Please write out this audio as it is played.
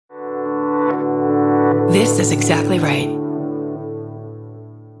This is exactly right.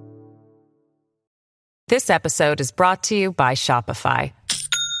 This episode is brought to you by Shopify.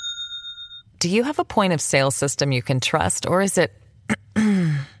 Do you have a point of sale system you can trust, or is it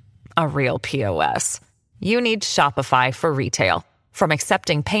a real POS? You need Shopify for retail. From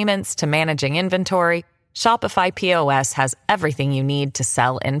accepting payments to managing inventory, Shopify POS has everything you need to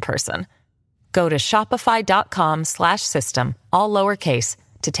sell in person. Go to shopify.com/system, all lowercase,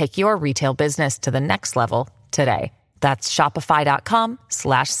 to take your retail business to the next level today. That's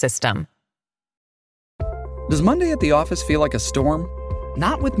shopify.com/system. Does Monday at the office feel like a storm?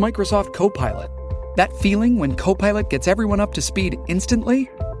 Not with Microsoft Copilot. That feeling when Copilot gets everyone up to speed instantly?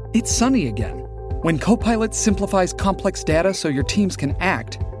 It's sunny again. When Copilot simplifies complex data so your teams can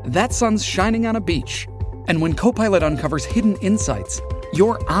act, that sun's shining on a beach. And when Copilot uncovers hidden insights,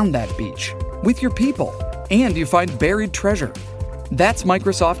 you're on that beach with your people, and you find buried treasure. That's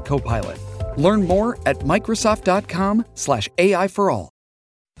Microsoft Copilot. Learn more at Microsoft.com/AI for all.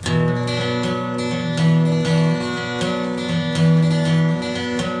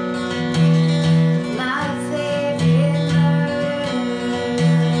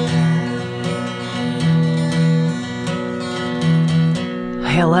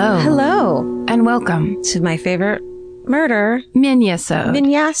 Hello. Hello. And welcome To my favorite murder Minisode.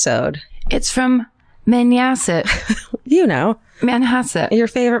 Minisode. It's from Manhasset. You know, Manhasset. your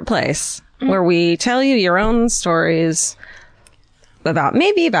favorite place where we tell you your own stories about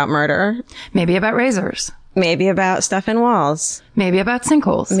murder, Maybe about razors. maybe about stuff in walls, Maybe about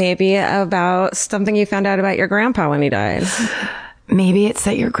sinkholes. maybe about something you found out about your grandpa when he died. Maybe it's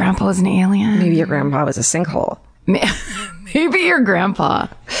that your grandpa was an alien. Maybe your grandpa was a sinkhole. Maybe your grandpa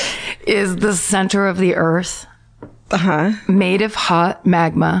is the center of the earth, made of hot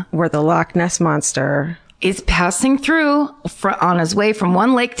magma, Where the Loch Ness Monster. is passing through on his way from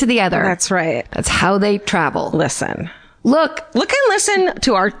one lake to the other. That's right. That's how they travel. Listen Look, and listen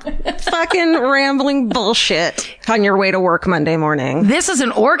to our fucking rambling bullshit on your way to work Monday morning. this is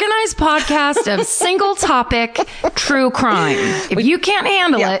an organized podcast of single topic true crime. If you can't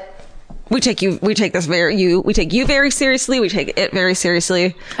handle it, We take you very seriously. We take it very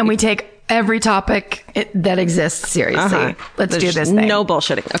seriously. and we take every topic that exists seriously. Let's do this thing. No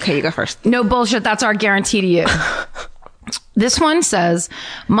bullshitting. Okay, you go first. No bullshit. That's our guarantee to you. This one says,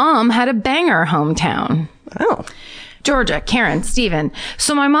 Mom had a banger hometown. Oh. Georgia, Karen, Steven.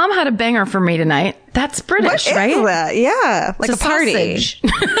 So my mom had a banger for me tonight. That's British, What right? is that? Yeah. Like It's a party. sausage.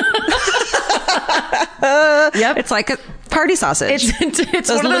 Yep. It's like a party sausage. It's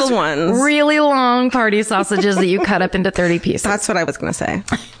Those one of little those ones. really long party sausages that you cut up into 30 pieces. That's what I was going to say.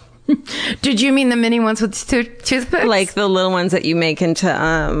 Did you mean the mini ones with toothpicks? Like the little ones that you make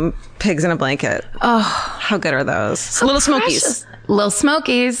into pigs in a blanket. Oh. How good are those? Little Smokies. Precious. Little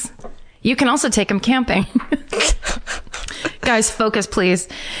Smokies. You can also take them camping. Guys, focus, please.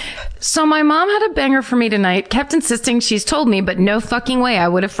 So my mom had a banger for me tonight, kept insisting she's told me, but no fucking way I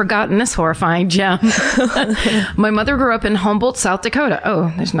would have forgotten this horrifying gem. My mother grew up in Humboldt, South Dakota.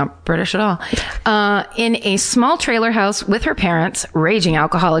 Oh, there's not British at all. In a small trailer house with her parents, raging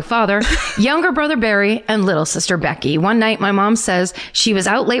alcoholic father, younger brother Barry, and little sister Becky. One night, my mom says she was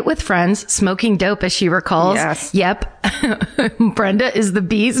out late with friends, smoking dope as she recalls. Yes. Yep. Brenda is the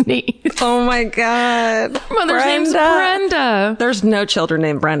bee's knees. Oh my God. Mother's name's Brenda. There's no children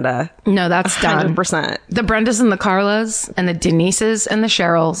named Brenda. No, that's done. 100%. The Brendas and the Carlas and the Denises and the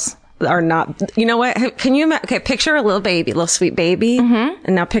Cheryls. Are not, you know what? Can you, okay, picture a little baby, little sweet baby. Mm-hmm.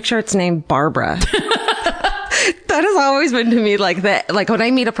 And now picture its name Barbara. That has always been to me like that. Like when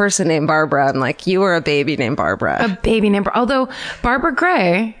I meet a person named Barbara, I'm like, you are a baby named Barbara. A baby named, although Barbara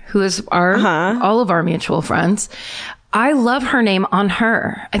Gray, who is all of our mutual friends, I love her name on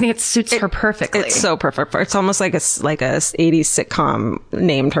her. I think it suits her perfectly. It's so perfect. It's almost like a 80s sitcom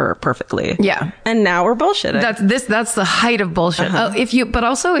named her perfectly. Yeah. And now we're bullshitting. That's the height of bullshit. But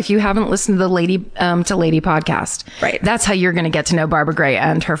also if you haven't listened to the Lady podcast, right? That's how you're going to get to know Barbara Gray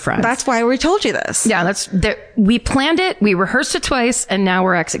and her friends. That's why we told you this. Yeah, we planned it, we rehearsed it twice, and now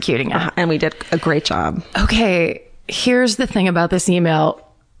we're executing it. And we did a great job. Okay, here's the thing about this email.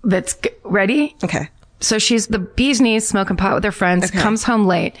 Ready? Okay. So she's the bee's knees, smoking pot with her friends, comes home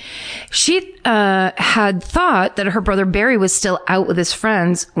late. She had thought that her brother Barry was still out with his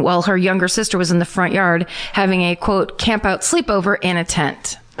friends while her younger sister was in the front yard having a, quote, camp out sleepover in a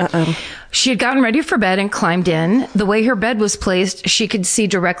tent. She had gotten ready for bed and climbed in. The way her bed was placed, she could see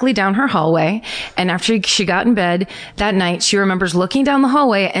directly down her hallway. And after she got in bed that night, she remembers looking down the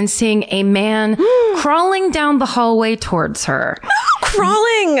hallway and seeing a man crawling down the hallway towards her.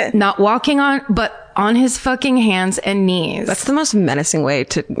 Crawling! Not walking on, but on his fucking hands and knees. That's the most menacing way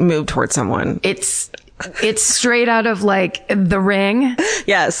to move towards someone. It's It's straight out of like The Ring.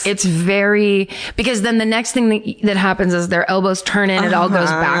 Yes. It's very, because then the next thing that happens is their elbows turn in, it all goes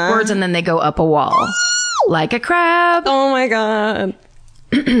backwards, and then they go up a wall. Like a crab. Oh my God.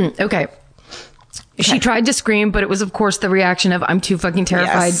 Okay. She tried to scream, but it was, of course, the reaction of, I'm too fucking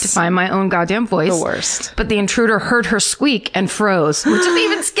terrified to find my own goddamn voice. The worst. But the intruder heard her squeak and froze, which is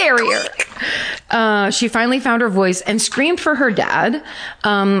even scarier. She finally found her voice and screamed for her dad.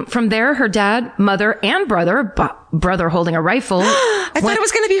 From there, her dad, mother, and brother holding a rifle. I thought it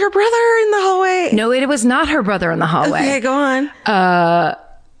was going to be her brother in the hallway. No, it was not her brother in the hallway. Okay, go on.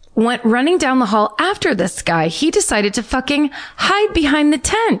 Went running down the hall after this guy. He decided to fucking hide behind the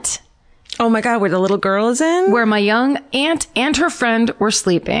tent. Oh my God, where the little girl is in? Where my young aunt and her friend were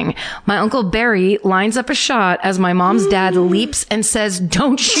sleeping. My Uncle Barry lines up a shot as my mom's dad leaps and says,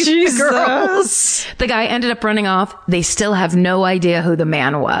 don't shoot the girls. The guy ended up running off. They still have no idea who the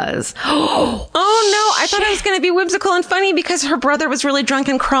man was. Oh no, I thought it was going to be whimsical and funny because her brother was really drunk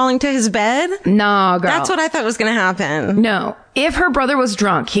and crawling to his bed. Nah, girl. That's what I thought was going to happen. No. If her brother was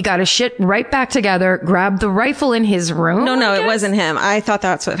drunk, he got his shit right back together, grabbed the rifle in his room. No, it wasn't him. I thought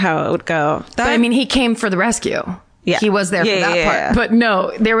that's how it would go. But I mean, he came for the rescue. Yeah. He was there for that part. But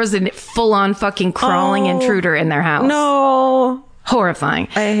no, there was a full-on fucking crawling intruder in their house. No. Horrifying.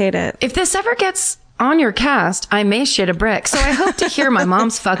 I hate it. If this ever gets on your cast, I may shit a brick. So I hope to hear my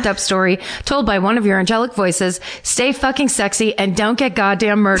mom's fucked up story told by one of your angelic voices. Stay fucking sexy and don't get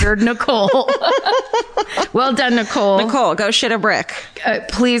goddamn murdered, Nicole. Well done, Nicole. Nicole, go shit a brick.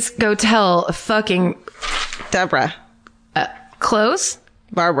 Please go tell fucking Deborah. Close.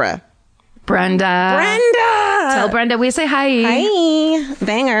 Barbara. Brenda. Tell Brenda we say hi. Hi.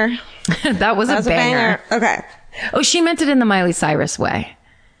 Banger. That was a banger. Okay. Oh, she meant it in the Miley Cyrus way.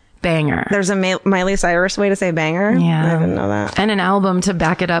 Banger. There's a Miley Cyrus way to say banger? Yeah. I didn't know that. And an album to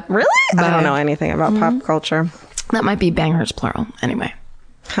back it up. Really? I don't know anything about pop culture. That might be bangers plural. Anyway.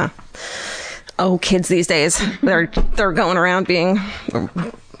 Huh. Oh, kids these days. They're going around being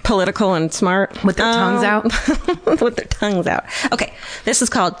political and smart. With their tongues out? With their tongues out. Okay. This is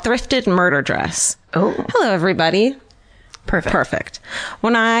called Thrifted Murder Dress. Oh. Hello, everybody. Perfect.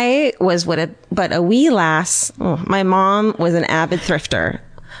 When I was but a wee lass, my mom was an avid thrifter.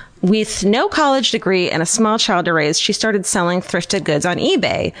 With no college degree and a small child to raise, she started selling thrifted goods on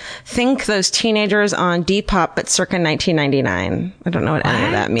eBay. Think those teenagers on Depop, but circa 1999. I don't know what any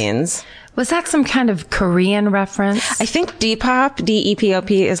of that means. Was that some kind of Korean reference? I think Depop,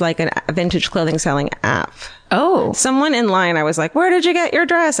 D-E-P-O-P, is like a vintage clothing selling app. Oh. Someone in line, I was like, where did you get your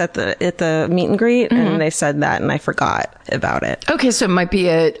dress at the meet and greet? Mm-hmm. And they said that and I forgot about it. Okay, so it might be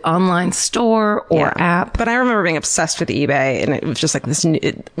an online store or app. But I remember being obsessed with eBay and it was just like this,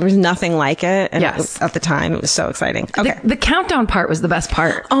 there was nothing like it. And at the time, it was so exciting. Okay. The countdown part was the best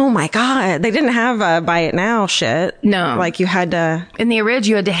part. Oh my God. They didn't have buy it now shit. No. Like you had to. In the orig,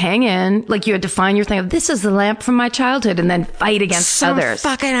 you had to hang in. Like you had to find your thing of this is the lamp from my childhood and then fight against others.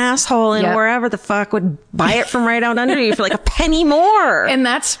 Some fucking asshole in wherever the fuck would buy it from right out under you for like a penny more. And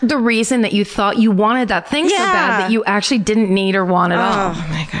that's the reason that you thought you wanted that thing so bad that you actually didn't need or want at all. Oh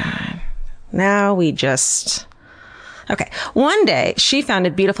my God. Now we just... Okay. One day, she found a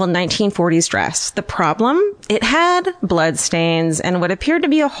beautiful 1940s dress. The problem? It had blood stains and what appeared to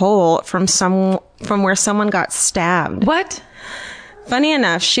be a hole from where someone got stabbed. What? Funny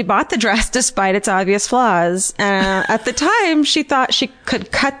enough, she bought the dress despite its obvious flaws. At the time, she thought she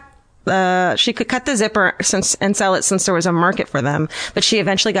could cut the zipper and sell it since there was a market for them, but she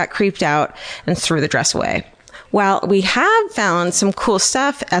eventually got creeped out and threw the dress away. While we have found some cool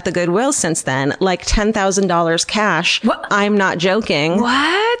stuff at the Goodwill since then, like $10,000 cash. What? I'm not joking.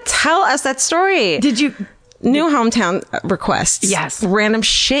 What? Tell us that story. Did you... New hometown requests. Yes. Random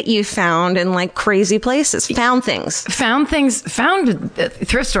shit you found in like crazy places. Found things. Found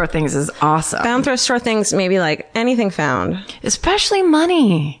thrift store things is awesome. Found thrift store things, maybe like anything found. Especially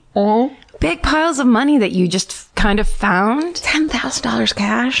money. Oh. Big piles of money that you just kind of found. $10,000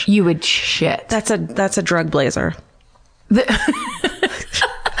 cash. You would shit. That's a drug blazer.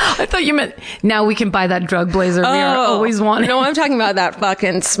 I thought you meant now we can buy that drug blazer we are always wanting. No, I'm talking about that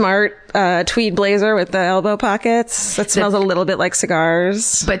fucking smart tweed blazer with the elbow pockets that smells a little bit like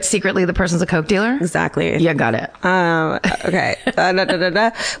cigars. But secretly the person's a coke dealer? Exactly. Yeah, got it. Okay.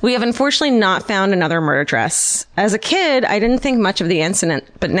 We have unfortunately not found another murder dress. As a kid, I didn't think much of the incident,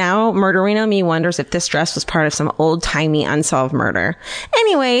 but now Murderino me wonders if this dress was part of some old-timey unsolved murder.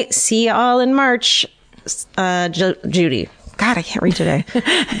 Anyway, see y'all in March. Judy. God, I can't read today.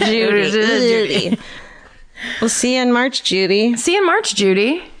 Judy. We'll see you in March, Judy. See you in March,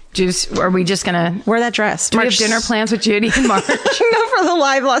 Judy. Are we just gonna wear that dress? Do we have dinner plans with Judy in March? No, for the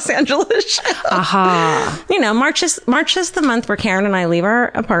live Los Angeles show. Aha. You know, March is the month where Karen and I leave our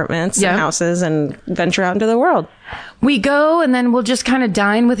apartments and houses and venture out into the world. We go and then we'll just kind of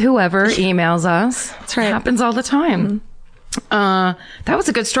dine with whoever emails us. That's right. It happens all the time. That was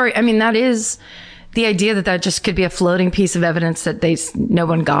a good story. I mean, that is the idea that just could be a floating piece of evidence that no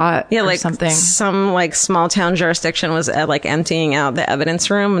one got. Yeah, or like something. Some like small town jurisdiction was like emptying out the evidence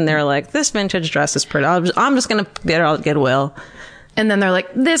room, and they're like, "This vintage dress is pretty. I'm just gonna get it all at Goodwill." And then they're like,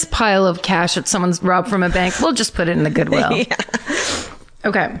 "This pile of cash that someone's robbed from a bank, we'll just put it in the Goodwill." Yeah.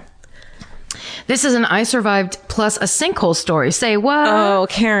 Okay. This is an I survived plus a sinkhole story. Say what? Oh,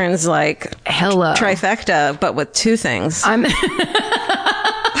 Karen's like hello trifecta, but with two things. I'm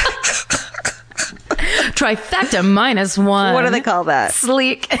trifecta minus one. What do they call that?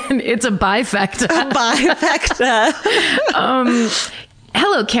 Sleek. And it's a bifecta. Bifecta.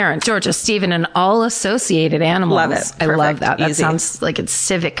 Hello, Karen, Georgia, Stephen, and all associated animals. Love it. I love that. That sounds like it's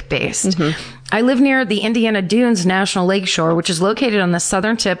civic based. I live near the Indiana Dunes National Lakeshore, which is located on the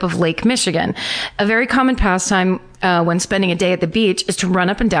southern tip of Lake Michigan. A very common pastime when spending a day at the beach is to run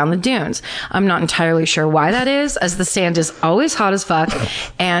up and down the dunes. I'm not entirely sure why that is, as the sand is always hot as fuck.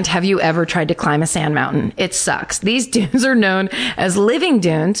 And have you ever tried to climb a sand mountain? It sucks. These dunes are known as living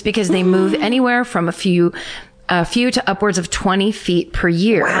dunes because they move anywhere from a few to upwards of 20 feet per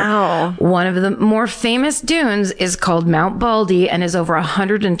year. Wow. One of the more famous dunes is called Mount Baldy and is over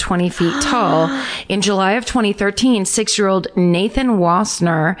 120 feet tall. In July of 2013, 6-year-old Nathan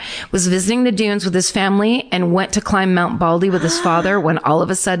Wassner was visiting the dunes with his family and went to climb Mount Baldy with his father when all of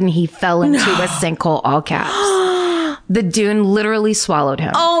a sudden he fell into a sinkhole, all caps. The dune literally swallowed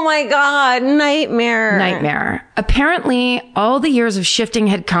him. Oh my God. Nightmare. Apparently, all the years of shifting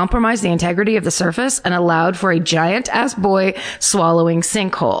had compromised the integrity of the surface and allowed for a giant-ass boy swallowing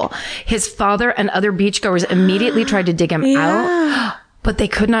sinkhole. His father and other beachgoers immediately tried to dig him out. But they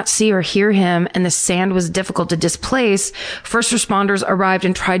could not see or hear him, and the sand was difficult to displace. First responders arrived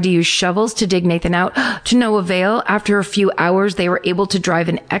and tried to use shovels to dig Nathan out, to no avail. After a few hours, they were able to drive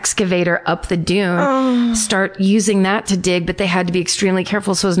an excavator up the dune, start using that to dig, but they had to be extremely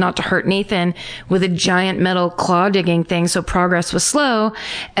careful so as not to hurt Nathan with a giant metal claw digging thing, so progress was slow,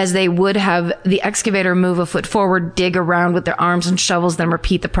 as they would have the excavator move a foot forward, dig around with their arms and shovels, then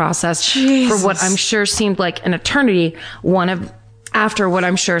repeat the process for what I'm sure seemed like an eternity. After what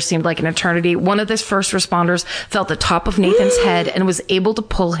I'm sure seemed like an eternity, one of the first responders felt the top of Nathan's head and was able to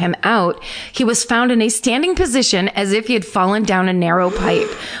pull him out. He was found in a standing position as if he had fallen down a narrow pipe.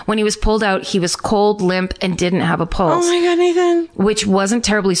 When he was pulled out, he was cold, limp, and didn't have a pulse. Oh my God, Nathan. Which wasn't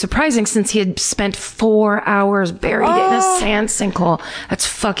terribly surprising since he had spent 4 hours buried in a sand sinkhole. That's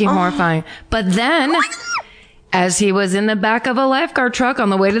fucking horrifying. But then, as he was in the back of a lifeguard truck on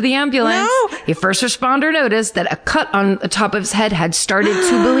the way to the ambulance, a first responder noticed that a cut on the top of his head had started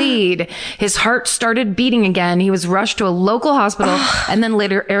to bleed. His heart started beating again. He was rushed to a local hospital and then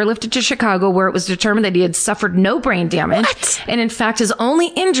later airlifted to Chicago, where it was determined that he had suffered no brain damage. And in fact, his only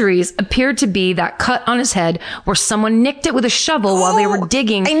injuries appeared to be that cut on his head where someone nicked it with a shovel while they were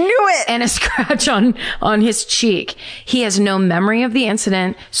digging. I knew it! And a scratch on his cheek. He has no memory of the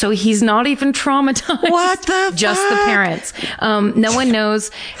incident, so he's not even traumatized. What the Just the parents. No one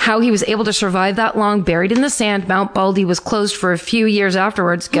knows how he was able to survive that long buried in the sand. Mount Baldy was closed for a few years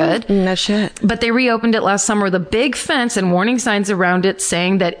afterwards. Good. No shit. But they reopened it last summer with a big fence and warning signs around it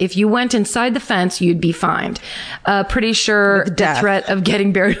saying that if you went inside the fence, you'd be fined. Pretty sure the threat of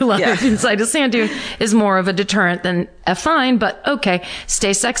getting buried alive inside a sand dune is more of a deterrent than a fine, but okay.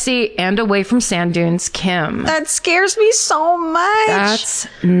 Stay sexy and away from sand dunes, Kim. That scares me so much.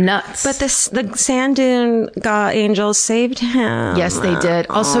 That's nuts. But the sand dune angels saved him. Yes, they did.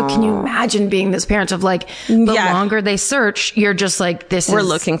 Also, can you imagine being this parent of like, the longer they search, you're just like, we're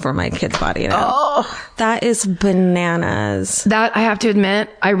looking for my kid's body now. That is bananas. That, I have to admit,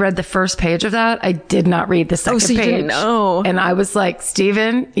 I read the first page of that. I did not read the second page. You didn't know. And I was like,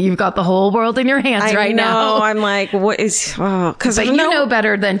 Steven, you've got the whole world in your hands right now. I'm like, what is, but you know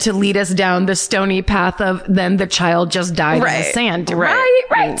better than to lead us down the stony path of then the child just died in the sand.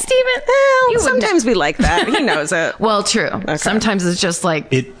 Right, Steven? Well, sometimes we like that. He knows it. Well, true. Okay. Sometimes it's just like...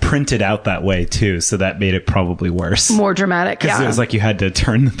 It printed out that way, too, so that made it probably worse. More dramatic, Because it was like you had to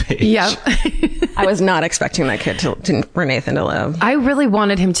turn the page. Yep. I was not expecting that kid for Nathan to live. I really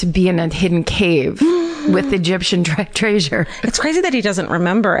wanted him to be in a hidden cave. with Egyptian treasure. It's crazy that he doesn't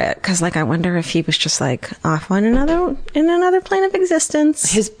remember it, because like I wonder if he was just like off on another plane of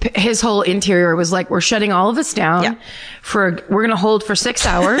existence. His whole interior was like, we're shutting all of us down we're going to hold for 6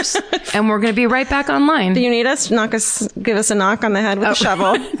 hours and we're going to be right back online. Do you need us? Give us a knock on the head with a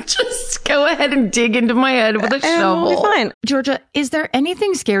shovel. Just go ahead and dig into my head with a shovel. We'll be fine. Georgia, is there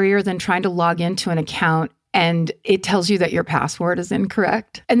anything scarier than trying to log into an account and it tells you that your password is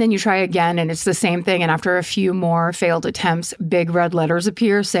incorrect? And then you try again and it's the same thing. And after a few more failed attempts, big red letters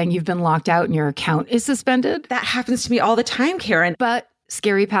appear saying you've been locked out and your account is suspended. That happens to me all the time, Karen. But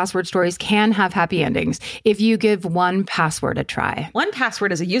scary password stories can have happy endings if you give 1Password a try.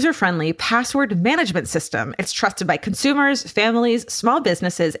 1Password is a user-friendly password management system. It's trusted by consumers, families, small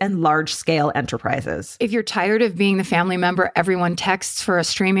businesses, and large-scale enterprises. If you're tired of being the family member everyone texts for a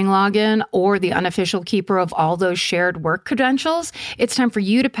streaming login or the unofficial keeper of all those shared work credentials, it's time for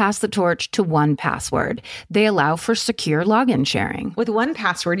you to pass the torch to 1Password. They allow for secure login sharing. With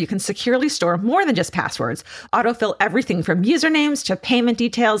 1Password, you can securely store more than just passwords. Autofill everything from usernames to payment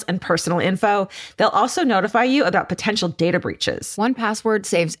details and personal info. They'll also notify you about potential data breaches. 1Password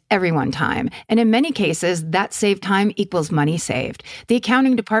saves everyone time. And in many cases, that saved time equals money saved. The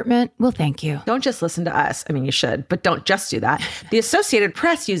accounting department will thank you. Don't just listen to us. I mean, you should, but don't just do that. The Associated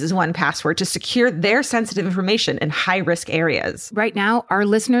Press uses 1Password to secure their sensitive information in high-risk areas. Right now, our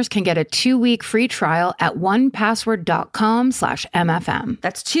listeners can get a 2-week free trial at 1password.com/MFM.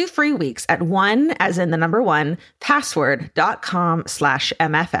 That's 2 free weeks at 1, as in the number 1, password.com/MFM.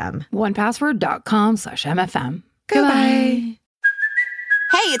 1password.com/MFM. Goodbye.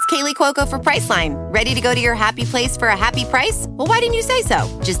 Hey, it's Kaylee Cuoco for Priceline. Ready to go to your happy place for a happy price? Well, why didn't you say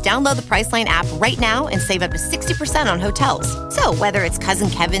so? Just download the Priceline app right now and save up to 60% on hotels. So whether it's Cousin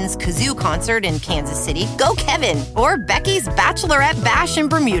Kevin's Kazoo Concert in Kansas City, go Kevin, or Becky's Bachelorette Bash in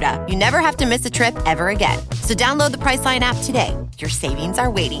Bermuda, you never have to miss a trip ever again. So download the Priceline app today. Your savings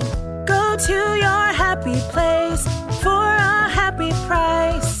are waiting. Go to your happy place for a happy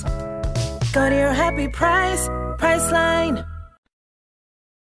price. Go to your happy price, Priceline.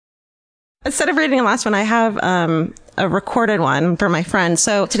 Instead of reading the last one, I have a recorded one for my friend.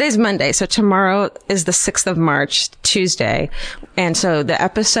 So today's Monday. So tomorrow is the 6th of March, Tuesday. And so the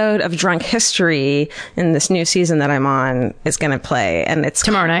episode of Drunk History in this new season that I'm on is going to play. And it's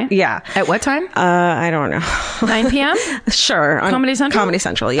tomorrow night? Yeah. At what time? I don't know. 9 p.m.? Sure. On Comedy Central? Comedy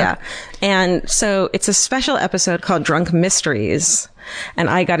Central, yeah. Oh. And so it's a special episode called Drunk Mysteries. And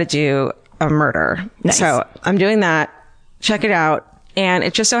I got to do a murder. Nice. So I'm doing that. Check it out. And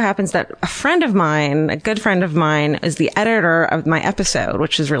it just so happens that a friend of mine, a good friend of mine, is the editor of my episode,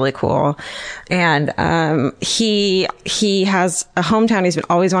 which is really cool. And he has a hometown he's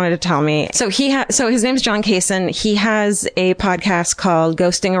always wanted to tell me. So so his name's John Kaysen. He has a podcast called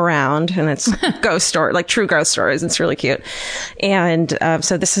Ghosting Around, and it's ghost story, like true ghost stories. It's really cute. And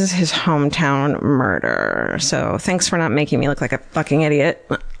so this is his hometown murder. So thanks for not making me look like a fucking idiot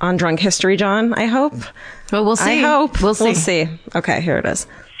on Drunk History, John, I hope. Well, we'll see. I hope. We'll see. We'll see. Okay, here it is.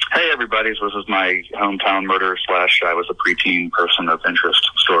 Hey, everybody. So this is my hometown murder / I was a preteen person of interest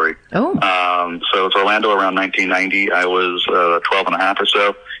story. Oh. So it's Orlando around 1990. I was 12 and a half or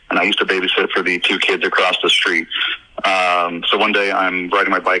so, and I used to babysit for the 2 kids across the street. So one day I'm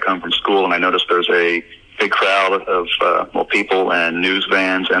riding my bike home from school, and I noticed there's a big crowd of people and news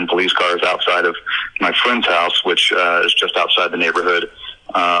vans and police cars outside of my friend's house, which is just outside the neighborhood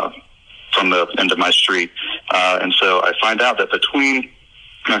from the end of my street. And so I find out that between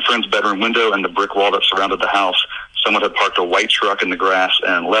my friend's bedroom window and the brick wall that surrounded the house, someone had parked a white truck in the grass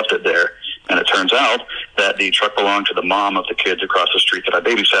and left it there. And it turns out that the truck belonged to the mom of the kids across the street that I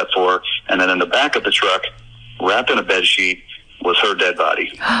babysat for. And then in the back of the truck, wrapped in a bed sheet, was her dead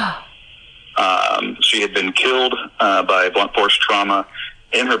body. She had been killed by blunt force trauma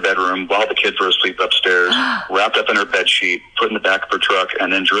in her bedroom while the kids were asleep upstairs, wrapped up in her bed sheet, put in the back of her truck,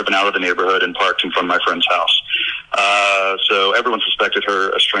 and then driven out of the neighborhood and parked in front of my friend's house. So everyone suspected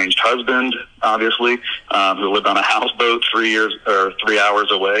her estranged husband, obviously, who lived on a houseboat 3 hours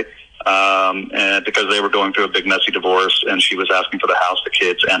away, and because they were going through a big messy divorce, and she was asking for the house, the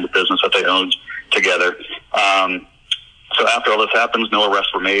kids, and the business that they owned together. So after all this happens, no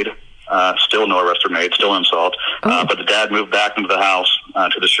arrests were made. Still no arrests were made, still unsolved. But the dad moved back into the house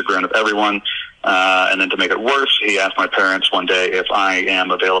to the chagrin of everyone. And then to make it worse, he asked my parents one day if I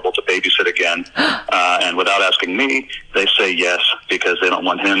am available to babysit again. And without asking me, they say yes, because they don't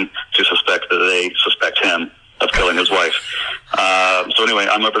want him to suspect that they suspect him of killing his wife. So anyway,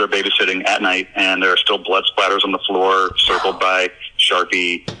 I'm over there babysitting at night, and there are still blood splatters on the floor, circled by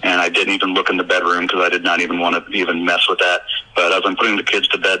Sharpie, and I didn't even look in the bedroom because I did not even want to even mess with that. But as I'm putting the kids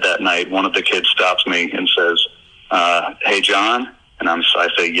to bed that night, one of the kids stops me and says, "Hey, John?" And I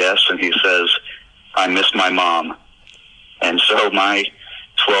say, "Yes." And he says, "I miss my mom." And so my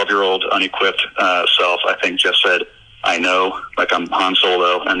 12-year-old unequipped self, I think, just said, "I know," like I'm Han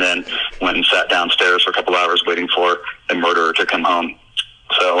Solo, and then went and sat downstairs for a couple hours waiting for the murderer to come home.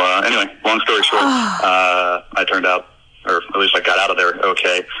 So anyway, long story short, I turned out, or at least I got out of there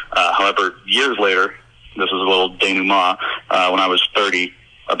okay. However, years later, this is a little denouement, when I was 30,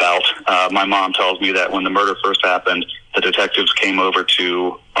 my mom tells me that when the murder first happened, the detectives came over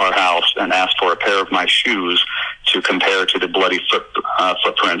to our house and asked for a pair of my shoes to compare to the bloody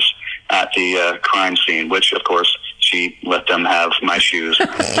footprints at the crime scene, which, of course, she let them have my shoes.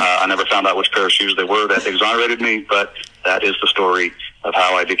 I never found out which pair of shoes they were that exonerated me, but that is the story of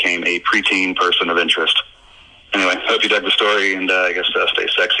how I became a preteen person of interest. Anyway, hope you dug the story, and I guess stay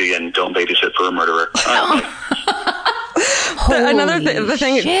sexy and don't babysit for a murderer. The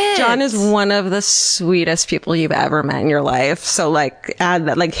thing, John is one of the sweetest people you've ever met in your life. So like, add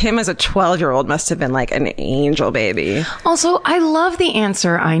that, like him as a 12-year-old must have been like an angel baby. Also, I love the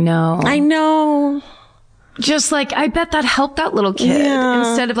answer. I know. Just like, I bet that helped that little kid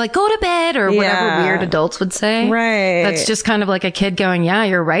instead of like, go to bed or whatever weird adults would say. Right. That's just kind of like a kid going, yeah,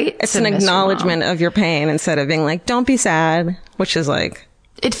 you're right. It's an acknowledgement of your pain instead of being like, don't be sad, which is like.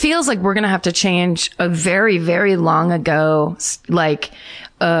 It feels like we're going to have to change a very, very long ago, like,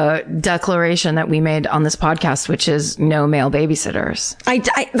 declaration that we made on this podcast, which is no male babysitters.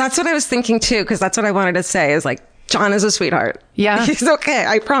 That's what I was thinking too, because that's what I wanted to say is like, John is a sweetheart. Yeah. He's okay.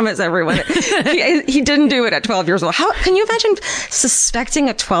 I promise everyone. He didn't do it at 12 years old. How can you imagine suspecting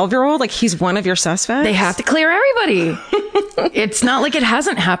a 12-year-old? Like he's one of your suspects? They have to clear everybody. It's not like it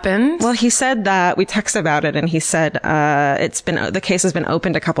hasn't happened. Well, he said that we texted about it and he said, the case has been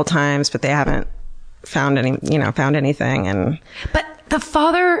opened a couple times, but they haven't found anything. But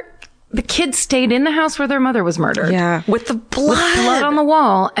the kids stayed in the house where their mother was murdered. Yeah. With blood on the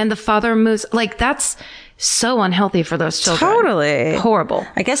wall, and the father moves. Like, that's so unhealthy for those children. Totally. Horrible.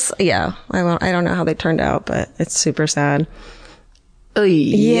 I guess, yeah. I don't know how they turned out, but it's super sad.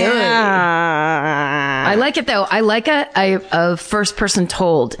 Yeah. I like it though. I like a first person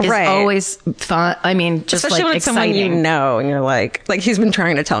told is always fun. I mean, just especially like when it's exciting. someone you know and you're like he's been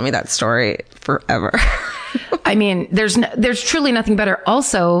trying to tell me that story forever. I mean, there's truly nothing better.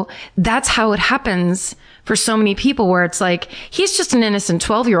 Also, that's how it happens for so many people where it's like, he's just an innocent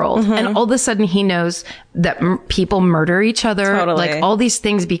 12-year-old. And all of a sudden he knows that people murder each other. Totally. Like all these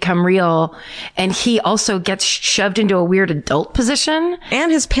things become real. And he also gets shoved into a weird adult position.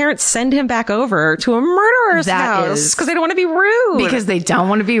 And his parents send him back over to a murderer's house because they don't want to be rude. Because they don't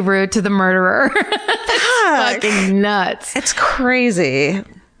want to be rude to the murderer. That's fucking nuts. It's crazy.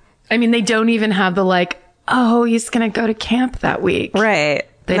 I mean, they don't even have the like, oh, he's going to go to camp that week. Right.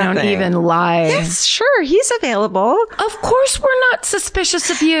 They don't even lie. Yes, sure. He's available. Of course we're not suspicious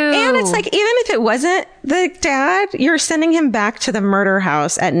of you. And it's like, even if it wasn't the dad, you're sending him back to the murder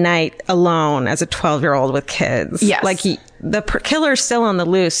house at night alone as a 12-year-old with kids. Yes. Like the killer's still on the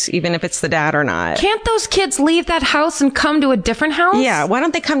loose, even if it's the dad or not. Can't those kids leave that house and come to a different house? Yeah. Why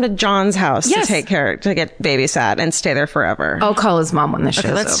don't they come to John's house to get babysat and stay there forever? I'll call his mom when this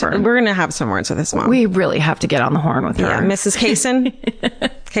show's over. We're going to have some words with his mom. We really have to get on the horn with her. Yeah, Mrs. Kaysen.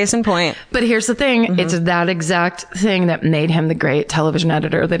 Case in point. But here's the thing. It's that exact thing that made him the great television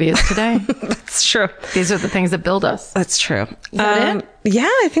editor that he is today. That's true. These are the things that build us. That's true. Is that it? Yeah,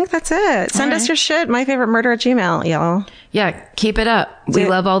 I think that's it. Send us your shit. myfavoritemurder@gmail.com, y'all. Yeah, keep it up. We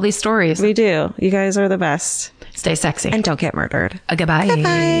love all these stories. We do. You guys are the best. Stay sexy. And don't get murdered. Goodbye.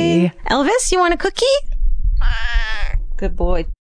 Goodbye. Elvis, you want a cookie? Good boy.